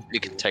one and then phone. you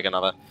can take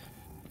another.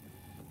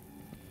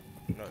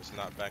 No, it's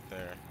not back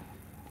there.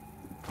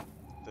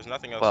 There's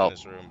nothing else Well- in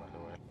this room, by the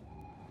way.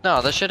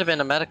 No, there should have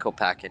been a medical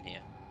pack in here.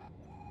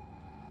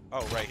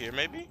 Oh, right here,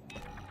 maybe?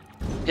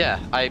 Yeah,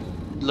 I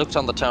looked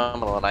on the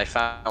terminal and I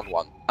found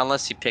one.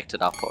 Unless you picked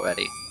it up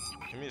already.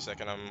 Give me a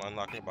second, I'm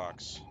unlocking a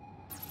box.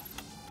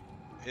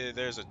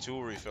 There's a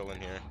tool refill in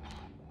here.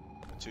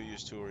 A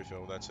 2-use tool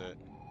refill, that's it.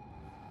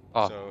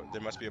 Oh. So,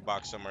 there must be a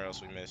box somewhere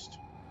else we missed.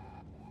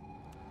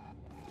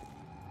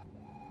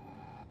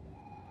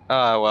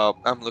 Well,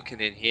 I'm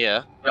looking in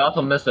here. We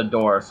also missed a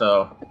door,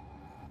 so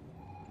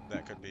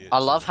That could be it. I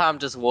love how I'm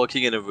just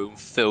walking in a room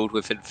filled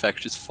with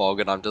infectious fog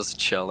and I'm just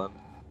chilling.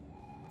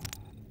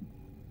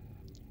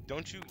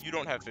 Don't you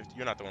don't have 50,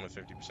 you're not the one with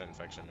 50%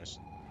 infection, are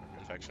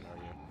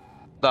you?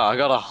 No, I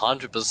got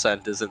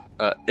 100% isn't,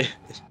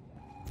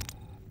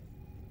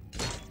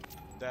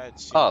 That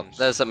seems... Oh,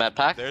 there's a med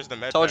pack? There's the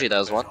med Told pack you there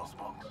was there. one. Resource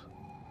box.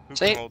 Who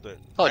See? can hold it?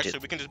 Told you. Actually,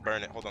 we can just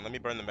burn it. Hold on, let me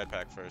burn the med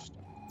pack first.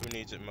 Who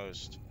needs it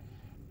most?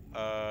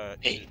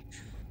 Hey.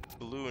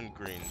 Blue and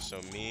green. So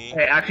me.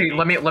 hey, actually,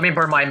 let me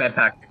burn my med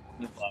pack.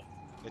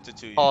 It's a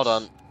 2-use. Hold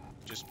on.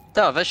 Just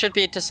No, there should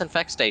be a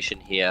disinfect station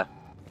here.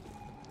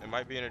 it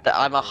might be in a.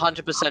 I'm different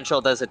room. 100%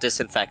 sure there's a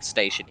disinfect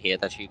station here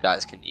that you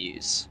guys can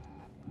use.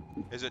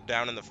 Is it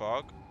down in the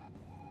fog?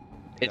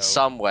 It's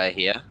No. somewhere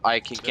here. I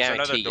can There's another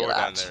guarantee you door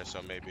down that. there,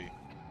 so maybe.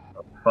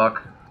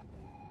 Fuck.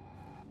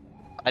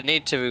 I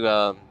need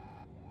to,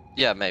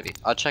 yeah, maybe.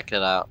 I'll check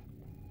it out.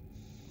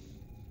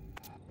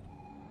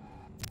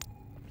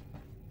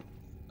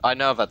 I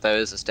know that there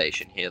is a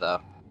station here, though.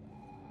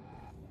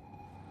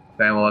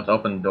 Okay, well, let's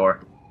open the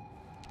door.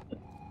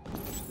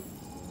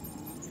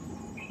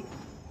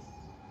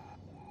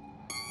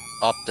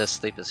 Oh, there's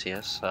sleepers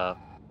here, so...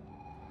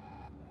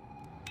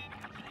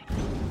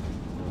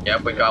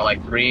 Yep, we got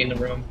like 3 in the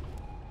room.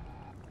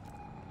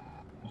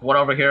 There's one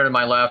over here to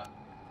my left.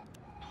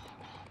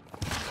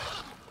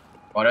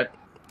 Got it.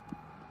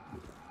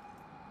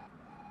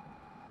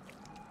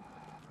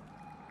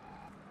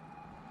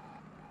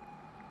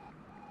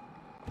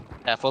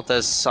 Careful,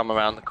 there's some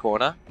around the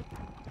corner.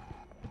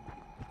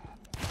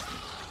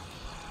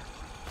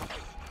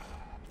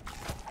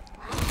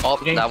 Oh,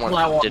 that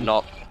one did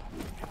not.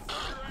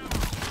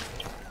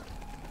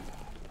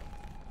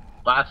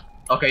 Last.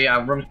 Okay,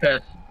 yeah, room's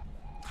pissed.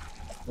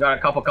 We got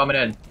a couple coming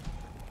in.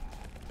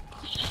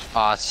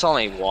 It's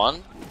only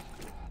one.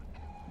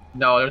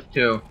 No, there's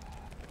 2.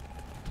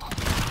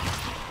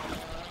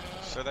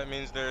 So that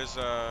means there's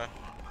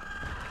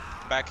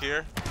back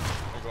here.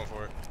 I'm going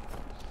for it.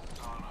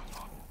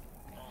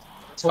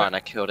 It's fine, I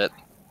killed it.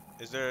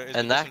 Is there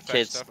And that disinfect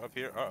kid's- stuff up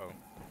here? Uh-oh.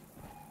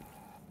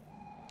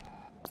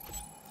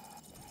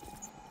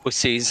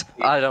 Pussies,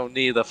 I don't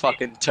need the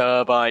fucking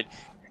turbine.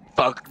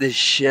 Fuck this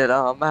shit,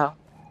 I'm out.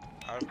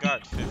 I've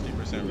got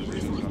 50%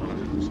 resistance, not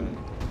 100%.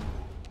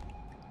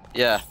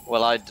 Yeah,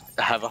 well, I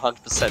have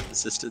 100%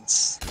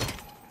 resistance.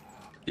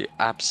 You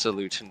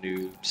absolute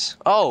noobs.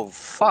 Oh,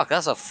 fuck,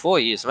 that's a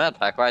 4-use med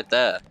pack right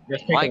there.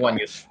 Just My take the one.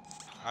 gosh.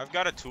 I've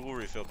got a tool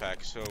refill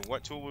pack, so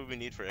what tool would we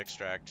need for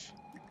extract?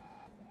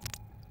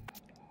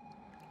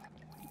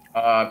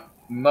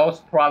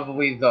 Most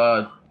probably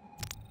the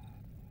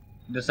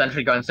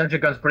sentry gun. Sentry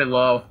gun's pretty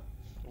low.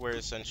 Where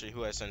is Sentry?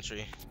 Who has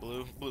Sentry?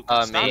 Blue? Blue. Me,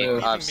 Stop leaving I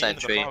me have into the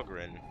Sentry. fog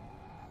ring.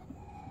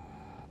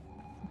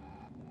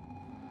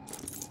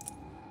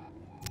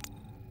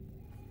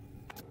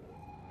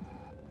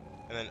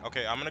 And then,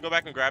 okay, I'm gonna go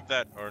back and grab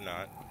that, or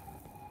not.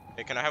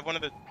 Hey, can I have one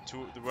of the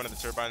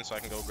turbines so I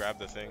can go grab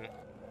the thing?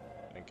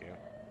 Thank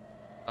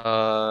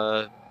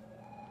you.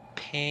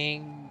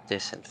 Ping,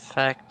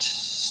 disinfect,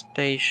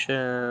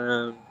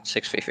 station,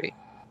 633.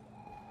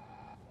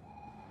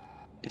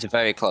 It's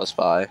very close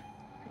by.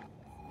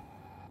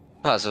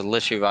 Oh, it's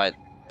literally right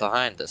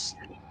behind us.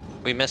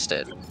 We missed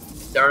it.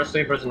 There are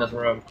sleepers in this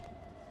room.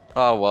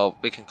 Oh, well,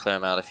 we can clear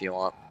them out if you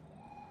want.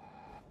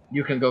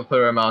 You can go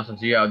clear them out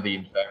since you have the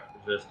infect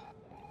resist.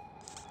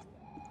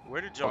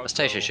 Where did Well, y'all the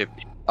station go? should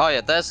be... Oh,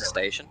 yeah, there's the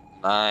station.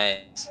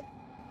 Nice.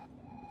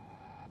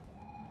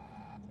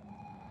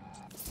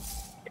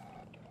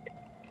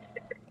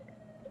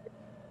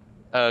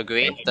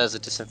 Green, there's a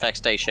disinfect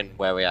station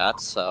where we're at,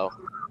 so...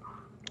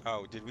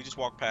 Oh, did we just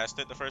walk past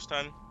it the first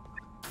time?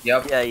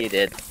 Yep. Yeah, you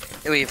did.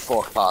 We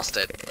walked past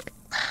it.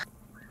 I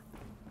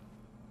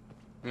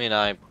mean,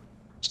 I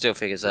still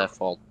think it's their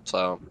fault,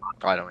 so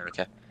I don't really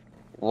care.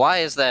 Why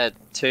is there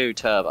 2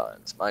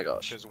 turbines? My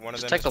gosh. Because one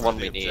of Just them take is the for one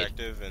the we need.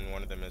 objective and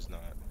one of them is not.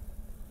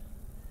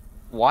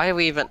 Why do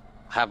we even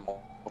have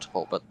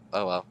multiple? But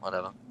oh well,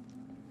 whatever.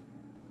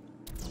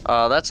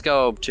 Let's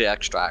go to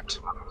extract.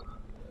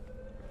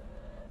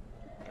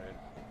 Alright.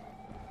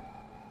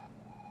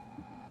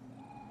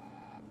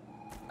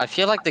 I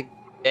feel like the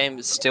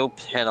game still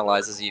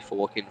penalizes you for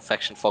walking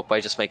infection fog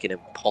by just making it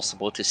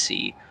impossible to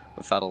see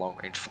without a long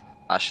range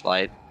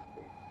flashlight.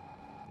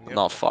 Yep,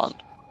 Not that's fun.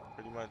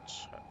 Pretty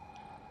much.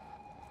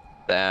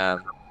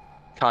 Damn.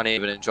 Can't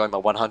even enjoy my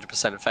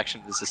 100%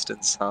 infection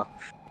resistance, huh?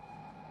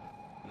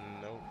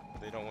 Nope,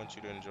 they don't want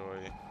you to enjoy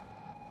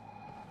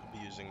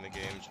abusing the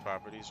game's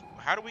properties.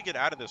 How do we get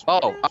out of this?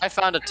 Oh, Where- I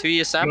found a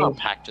 2-use ammo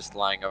pack just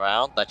lying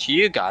around that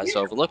you guys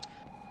overlooked.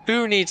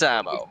 Who needs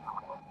ammo?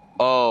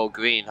 Oh,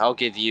 Green, I'll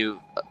give you...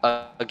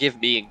 give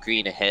me and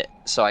Green a hit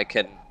so I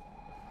can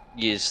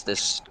use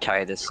this,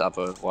 carry this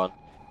other one.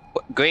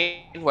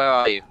 Green, where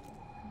are you?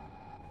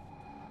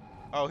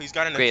 Oh, he's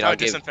got an Great, I'll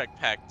give- disinfect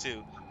pack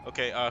too.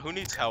 Okay, who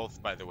needs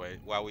health, by the way,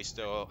 while we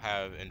still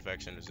have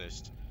infection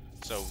resist?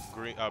 So,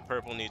 green,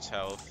 purple needs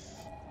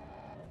health.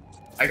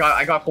 I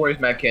got 4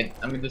 med kit.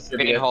 I'm gonna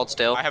distribute Green, it. hold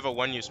still. I have a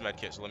 1-use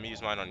medkit, so let me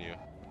use mine on you.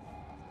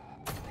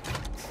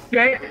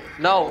 Okay.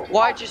 No,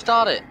 why'd you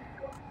start it?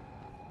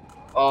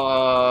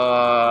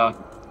 What?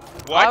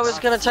 I was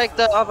gonna take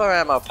the other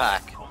ammo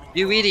pack.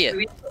 You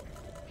idiot.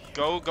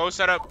 Go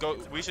set up, go,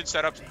 we should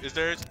set up, is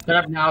there... Set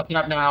up now. Set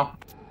up now.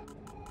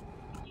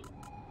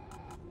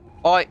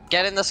 Oi,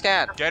 get in the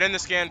scan. Get in the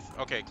scan,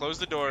 okay, close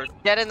the door.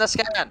 Get in the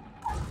scan.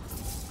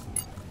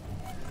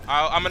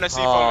 I'm gonna see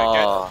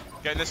Oh,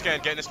 get in the scan,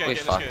 get in the scan, we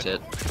get in the fucked scan.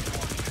 it.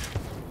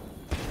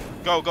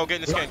 Go, get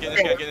in the scan, get in the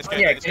scan, get in the scan,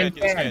 get in the scan,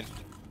 get in the scan.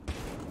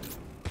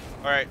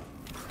 Alright,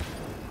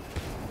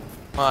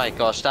 My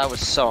gosh, that was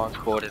so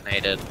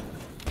uncoordinated.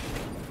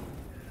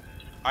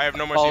 I have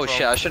no more Oh C-foam.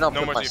 shit, I should not No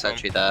put more my C-foam.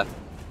 sentry there.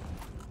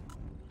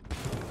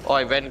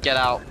 Oi, Ren, get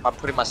out. I'm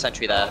putting my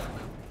sentry there.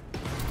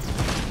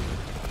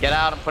 Get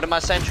out, I'm putting my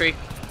sentry.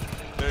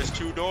 There's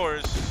 2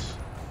 doors.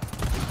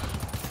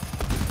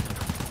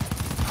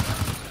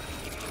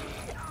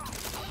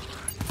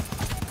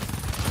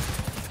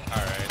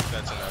 Alright,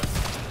 that's enough.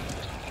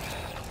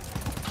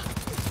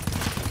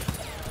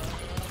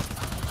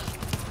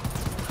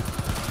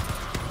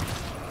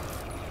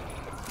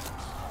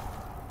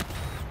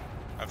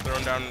 I've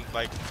thrown down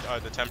like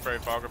the temporary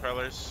fog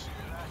repellers.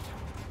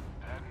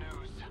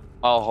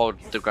 I'll hold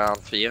the ground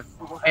for you.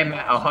 Hey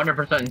man,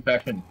 100%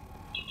 infection.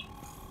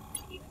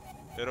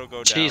 It'll go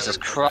down. Jesus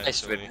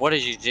Christ, Rin, what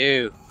did you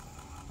do?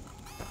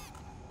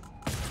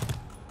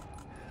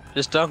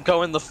 Just don't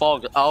go in the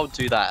fog. I'll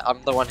do that.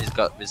 I'm the one who's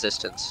got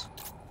resistance.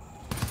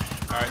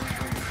 Alright.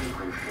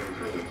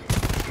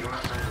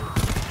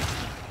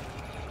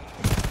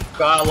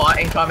 Got a lot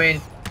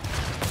incoming.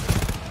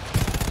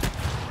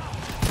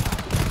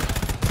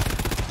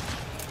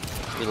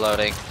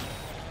 Reloading.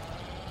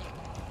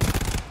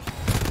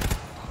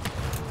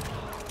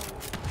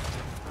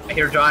 I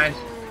hear giants.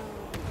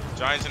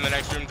 Giants in the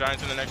next room,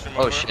 giants in the next room.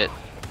 Oh over. shit.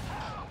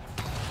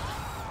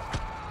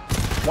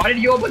 Why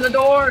did you open the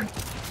door?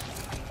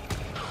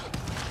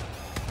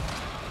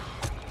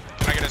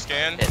 Can I get a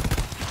scan?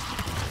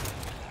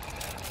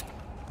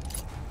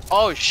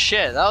 Oh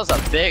shit, that was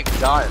a big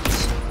giant.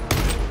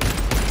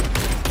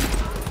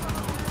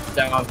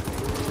 Down.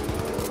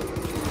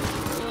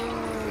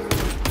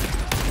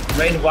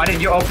 Rain, why did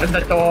you open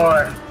the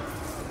door?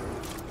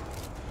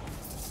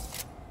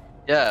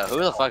 Yeah,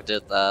 who the fuck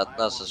did that?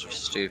 That's just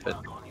stupid.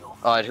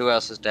 Alright, who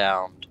else is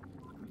downed?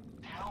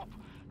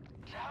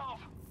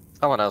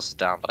 Someone else is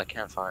down, but I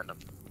can't find him.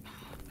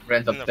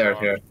 Rain's In the upstairs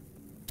fog. here.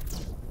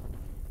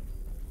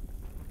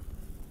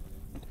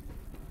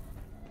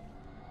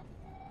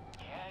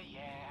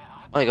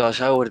 Oh my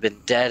gosh, I would have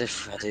been dead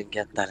if I didn't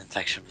get that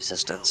infection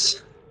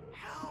resistance.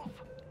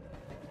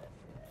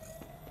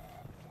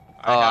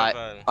 I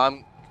Alright,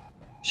 have,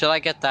 should I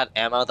get that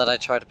ammo that I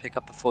tried to pick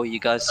up before you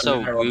guys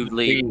so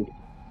rudely?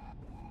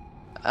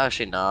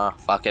 Actually, nah,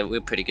 fuck it,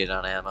 we're pretty good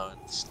on ammo.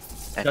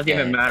 Doesn't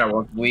even matter,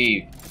 we're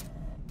weak.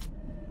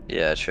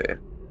 Yeah, true.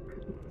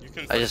 you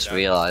can I put it just down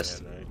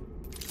realized. again,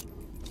 right?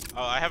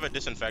 Oh, I have a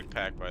disinfect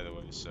pack, by the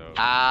way, so...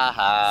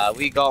 Haha,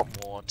 we got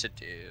more to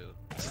do.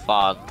 It's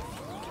fun.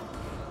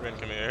 Rin,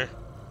 come here.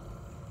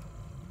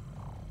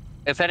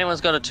 If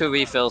anyone's got a 2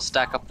 refill,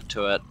 stack up the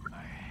turret.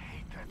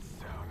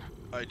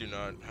 I do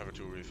not have a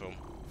 2 refill.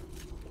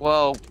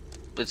 Well,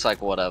 it's like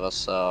whatever,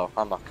 so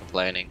I'm not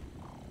complaining.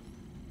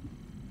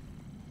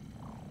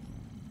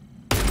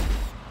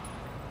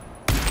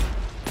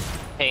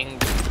 Ping.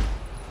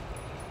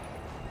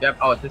 Yep,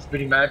 oh, it's this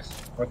pretty match.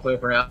 We're clear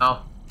for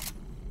now.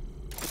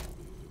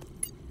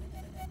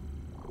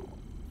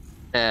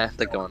 Eh,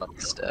 they're going up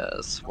the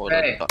stairs. What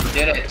Hey,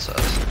 did it.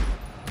 says.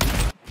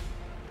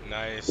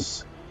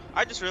 Nice.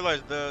 I just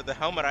realized the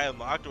helmet I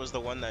unlocked was the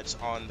one that's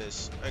on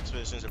this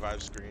Expedition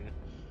Survive screen.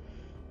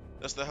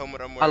 That's the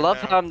helmet I'm I wearing love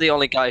now. how I'm the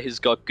only guy who's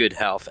got good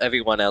health.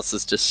 Everyone else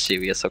is just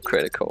serious or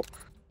critical.